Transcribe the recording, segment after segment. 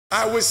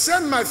I will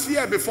send my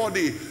fear before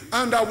thee,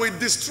 and I will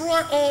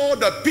destroy all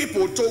the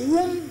people to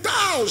whom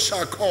thou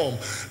shalt come,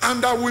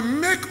 and I will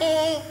make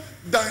all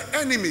thy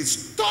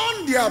enemies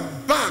turn their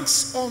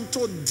backs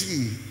unto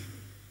thee.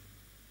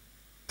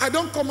 I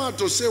don't come out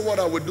to say what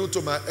I will do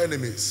to my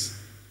enemies.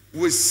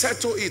 We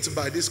settle it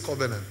by this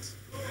covenant.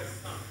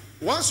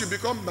 Once you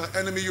become my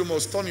enemy, you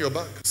must turn your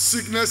back.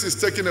 Sickness is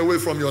taken away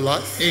from your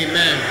life.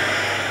 Amen.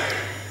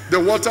 The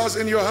waters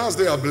in your house,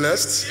 they are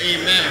blessed.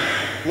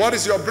 Amen. What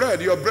is your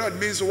bread? Your bread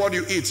means what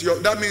you eat.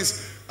 That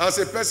means, as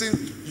a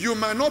person, you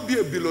might not be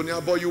a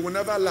billionaire, but you will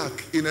never lack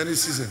in any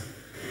season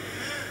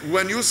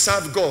when you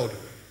serve God.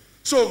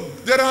 So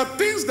there are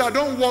things that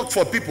don't work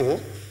for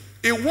people.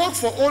 It works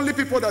for only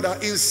people that are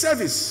in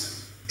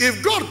service.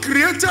 If God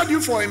created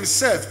you for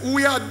himself,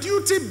 we are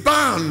duty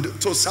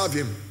bound to serve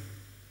him.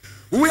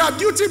 We are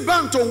duty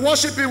bound to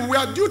worship him. We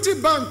are duty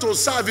bound to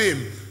serve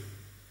him.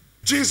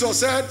 Jesus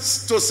said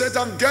to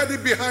Satan, get thee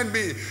behind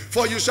me,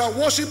 for you shall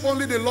worship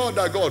only the Lord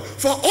thy God.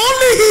 For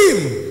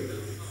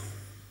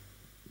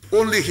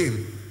only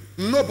him,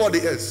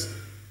 nobody else.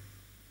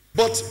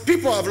 But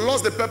people have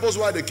lost the purpose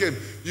why they came.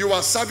 You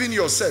are serving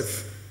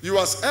yourself.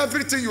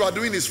 Everything you are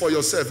doing is for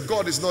yourself.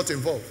 God is not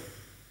involved.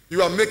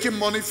 You are making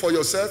money for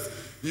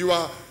yourself.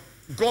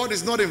 God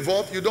is not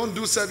involved. You don't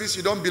do service.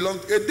 You don't belong.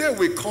 A day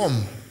will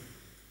come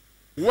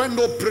when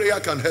no prayer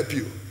can help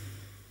you.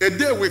 A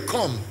day will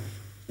come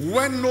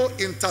when no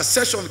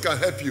intercession can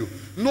help you.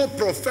 No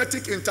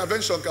prophetic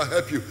intervention can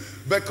help you.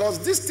 Because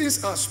these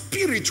things are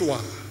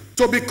spiritual.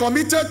 To be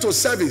committed to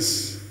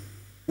service,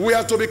 we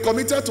are to be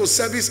committed to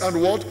service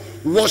and what?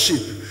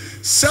 Worship.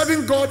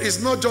 Serving God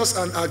is not just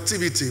an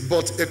activity,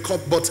 but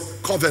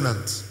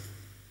covenant.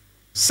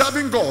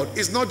 Serving God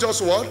is not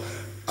just what?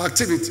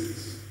 Activity,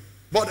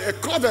 but a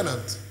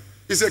covenant.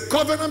 It's a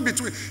covenant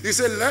between. He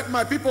said, let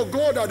my people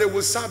go that they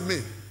will serve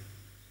me.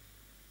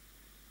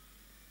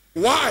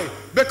 Why?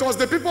 Because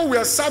the people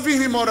were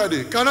serving him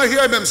already. Can I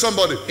hear them,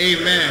 somebody?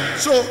 Amen.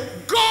 So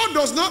God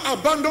does not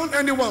abandon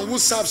anyone who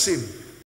serves him.